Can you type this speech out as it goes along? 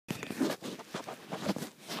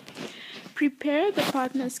prepare the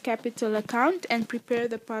partner's capital account and prepare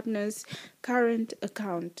the partner's current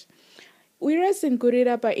account. Wiras and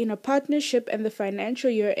Gurirab are in a partnership and the financial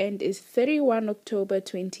year end is 31 October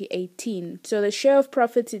 2018. So the share of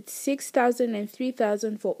profits is 6,000 and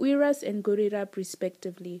 3,000 for Wiras and Gurirab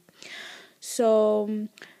respectively. So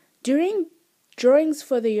during drawings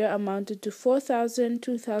for the year amounted to 4,000,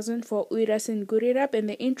 2,000 for Wiras and Gurirab, and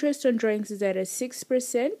the interest on drawings is at a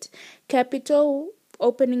 6%. Capital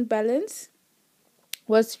opening balance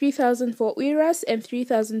was 3,000 for Wiras and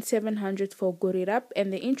 3,700 for Gurirab,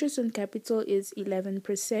 and the interest on capital is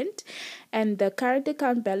 11%. And the current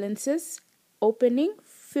account balances opening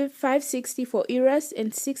 560 for Wiras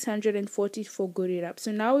and 640 for Gurirab.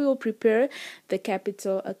 So now we will prepare the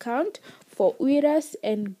capital account for Wiras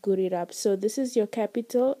and Gurirab. So this is your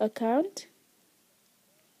capital account.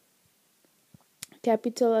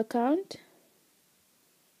 Capital account.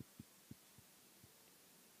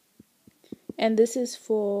 And this is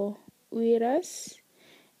for Wiras.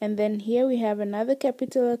 And then here we have another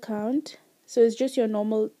capital account. So it's just your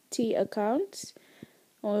normal T accounts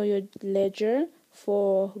or your ledger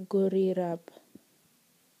for Gurirab.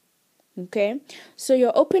 Okay, so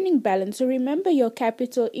your opening balance. So remember, your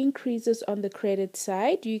capital increases on the credit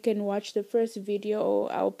side. You can watch the first video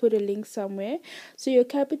or I'll put a link somewhere. So your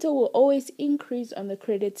capital will always increase on the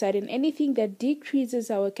credit side, and anything that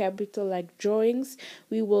decreases our capital, like drawings,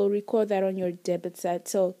 we will record that on your debit side.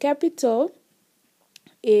 So capital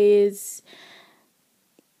is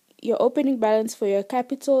your opening balance for your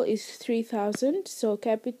capital is 3,000. So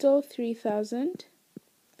capital 3,000.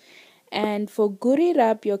 And for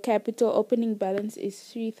Gurirab, your capital opening balance is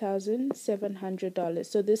 $3,700.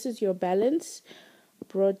 So this is your balance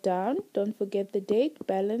brought down. Don't forget the date.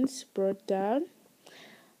 Balance brought down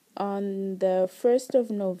on the 1st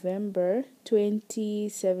of November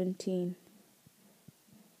 2017.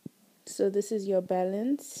 So this is your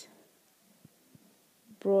balance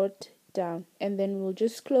brought down. And then we'll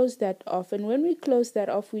just close that off. And when we close that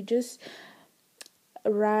off, we just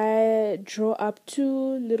draw up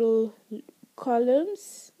two little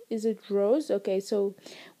columns. Is it rows? Okay, so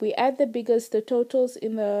we add the totals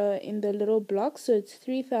in the little blocks. So it's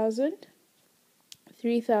 3,000,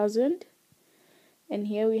 3,000, and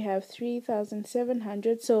here we have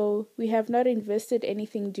 3,700. So we have not invested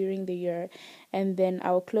anything during the year. And then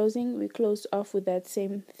our closing, we close off with that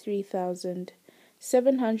same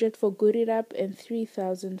 3,700 for Gurirab and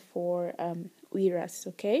 3,000 for Wiras.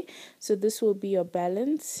 Okay, so this will be your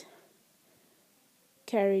balance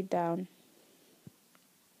carried down,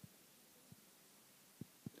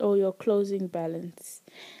 or your closing balance.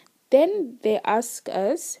 Then they ask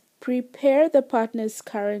us, prepare the partner's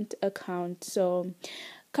current account. So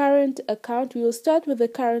current account, we will start with the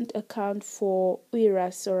current account for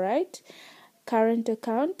Wiras. All right, current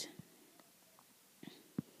account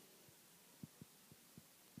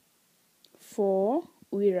for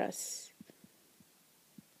Wiras.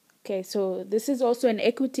 Okay, so this is also an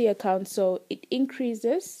equity account, so it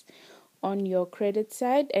increases on your credit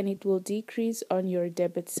side and it will decrease on your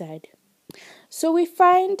debit side. So we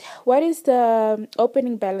find what is the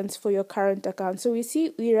opening balance for your current account. So we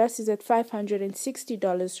see Wiras is at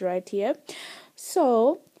 $560 right here.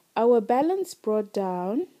 So our balance brought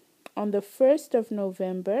down on the 1st of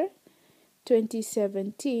November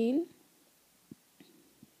 2017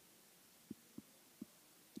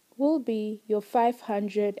 will be your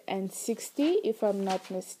 560, if I'm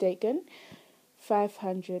not mistaken.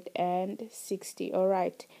 560. All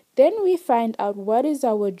right, then we find out what is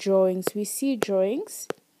our drawings. We see drawings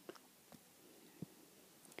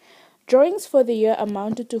for the year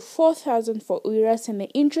amounted to 4,000 for Wiras, and the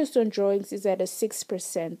interest on drawings is at a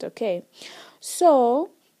 6%. Okay,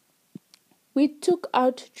 so we took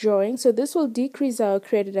out drawings, so this will decrease our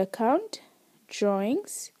credit account,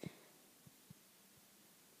 drawings,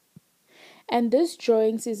 and this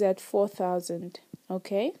drawings is at 4,000.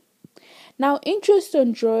 Okay, now interest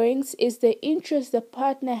on drawings is the interest the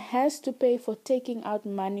partner has to pay for taking out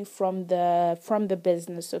money from the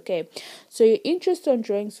business. Okay, so your interest on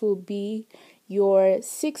drawings will be your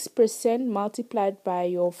 6% multiplied by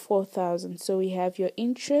your 4,000. So we have your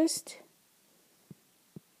interest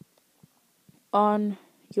on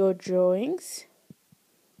your drawings,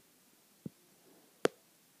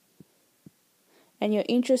 and your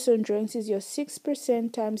interest on drawings is your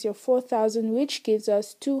 6% times your 4,000, which gives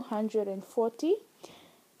us 240.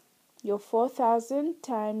 Your 4,000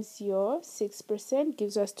 times your 6%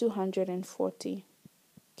 gives us 240.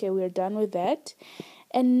 Okay, we're done with that.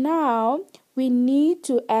 And now we need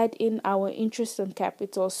to add in our interest on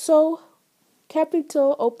capital. So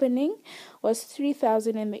capital opening was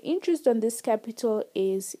 3,000 and the interest on this capital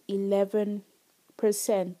is 11%.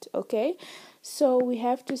 Okay, so we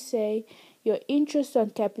have to say your interest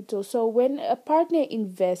on capital. So when a partner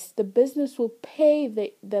invests, the business will pay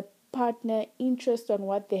the partner interest on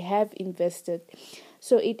what they have invested.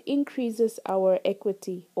 So it increases our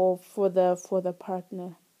equity or for the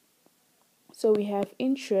partner. So we have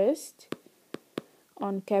interest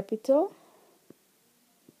on capital,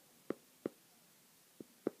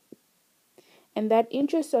 and that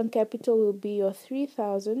interest on capital will be your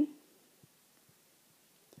 3,000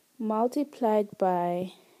 multiplied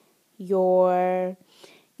by your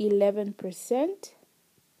 11%.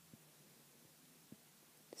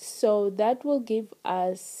 So that will give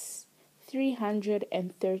us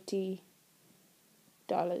 $330.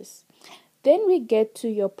 Then we get to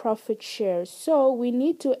your profit share. So we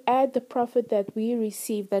need to add the profit that we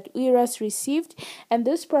received, that IRAS received, and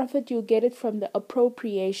this profit you get it from the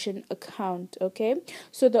appropriation account. Okay,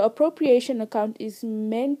 so the appropriation account is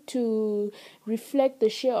meant to reflect the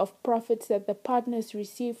share of profits that the partners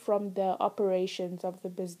receive from the operations of the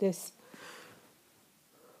business.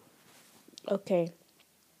 Okay,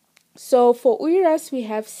 so for IRAS we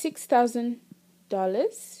have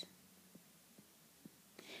 $6,000.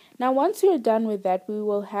 Now, once we're done with that, we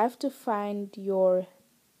will have to find your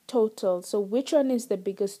total. So which one is the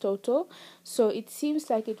biggest total? So it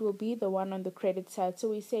seems like it will be the one on the credit side.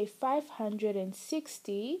 So we say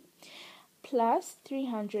 560 plus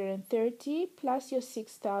 330 plus your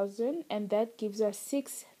 6,000, and that gives us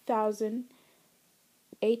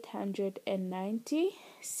 6,890.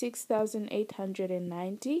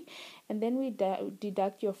 6,890, and then we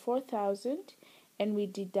deduct your 4,000. And we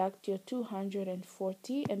deduct your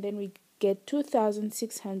 240, and then we get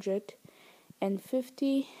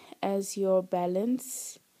 2,650 as your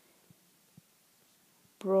balance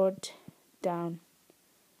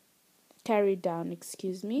carried down,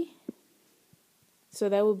 excuse me. So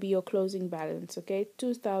that will be your closing balance, okay?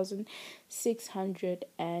 2,600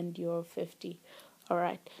 and your 50. All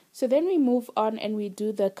right. So then we move on and we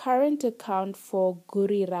do the current account for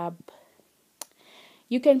Gurirab.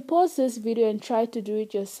 You can pause this video and try to do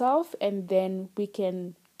it yourself, and then we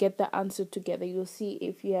can get the answer together. You'll see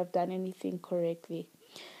if you have done anything correctly.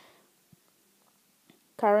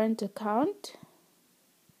 Current account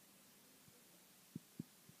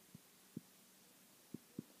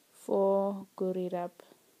for Gurirab.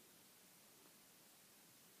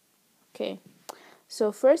 Okay,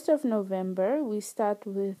 so 1st of November, we start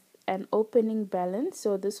with an opening balance.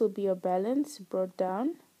 So this will be your balance brought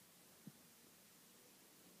down.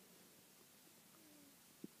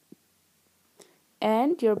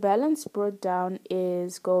 And your balance brought down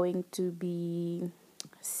is going to be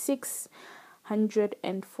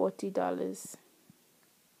 $640.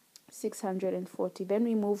 640. Then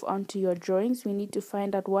we move on to your drawings. We need to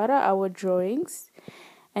find out what are our drawings.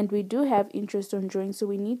 And we do have interest on drawings. So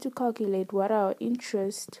we need to calculate what our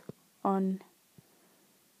interest on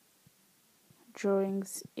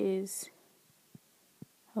drawings is.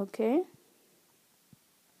 Okay.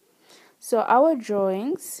 So our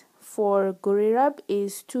drawings for Gurirab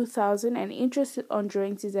is 2,000 and interest on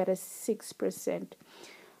drawings is at a 6%.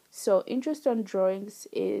 So interest on drawings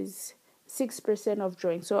is 6% of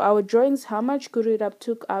drawings. So our drawings, how much Gurirab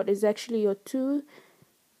took out is actually your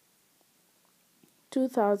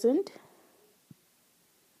 2,000.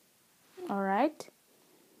 All right.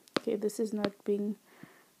 Okay, this is not being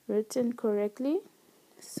written correctly.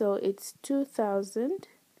 So it's 2,000.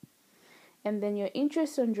 And then your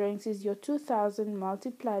interest on drawings is your 2,000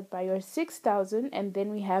 multiplied by your 6,000, and then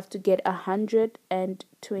we have to get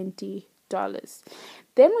 $120.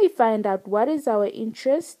 Then we find out what is our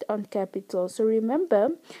interest on capital. So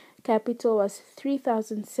remember, capital was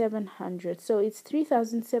 3,700. So it's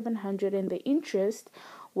 3,700, and the interest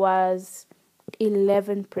was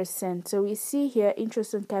 11%. So we see here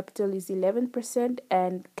interest on capital is 11%,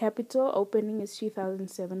 and capital opening is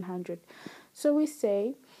 3,700. So we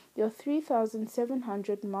say your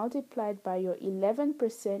 3,700 multiplied by your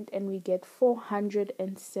 11%, and we get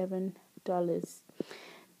 $407.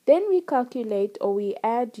 Then we calculate, or we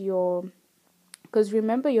add your, because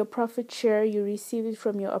remember your profit share, you receive it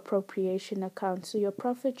from your appropriation account. So your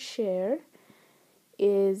profit share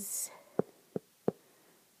is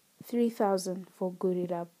 3,000 for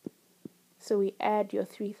Gurirab. So we add your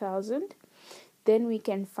 3,000. Then we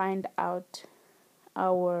can find out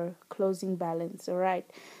our closing balance. All right,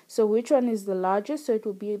 so which one is the largest? So it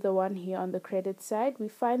will be the one here on the credit side. We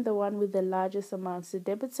find the one with the largest amounts, the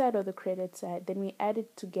debit side or the credit side. Then we add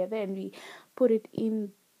it together and we put it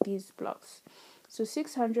in these blocks. So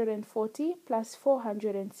 640 plus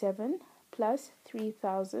 407 plus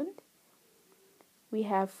 3,000. We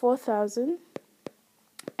have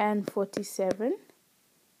 4,047.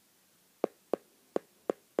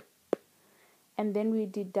 And then we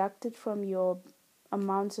deduct it from your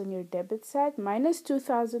amounts on your debit side. Minus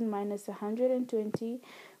 2,000 minus 120.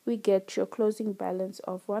 We get your closing balance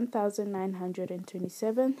of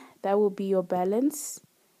 1,927. That will be your balance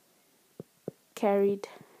carried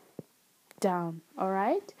down. All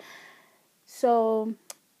right. So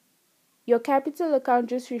your capital account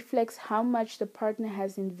just reflects how much the partner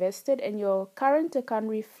has invested, and your current account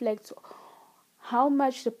reflects how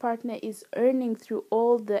much the partner is earning through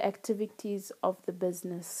all the activities of the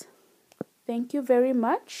business. Thank you very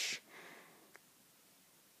much.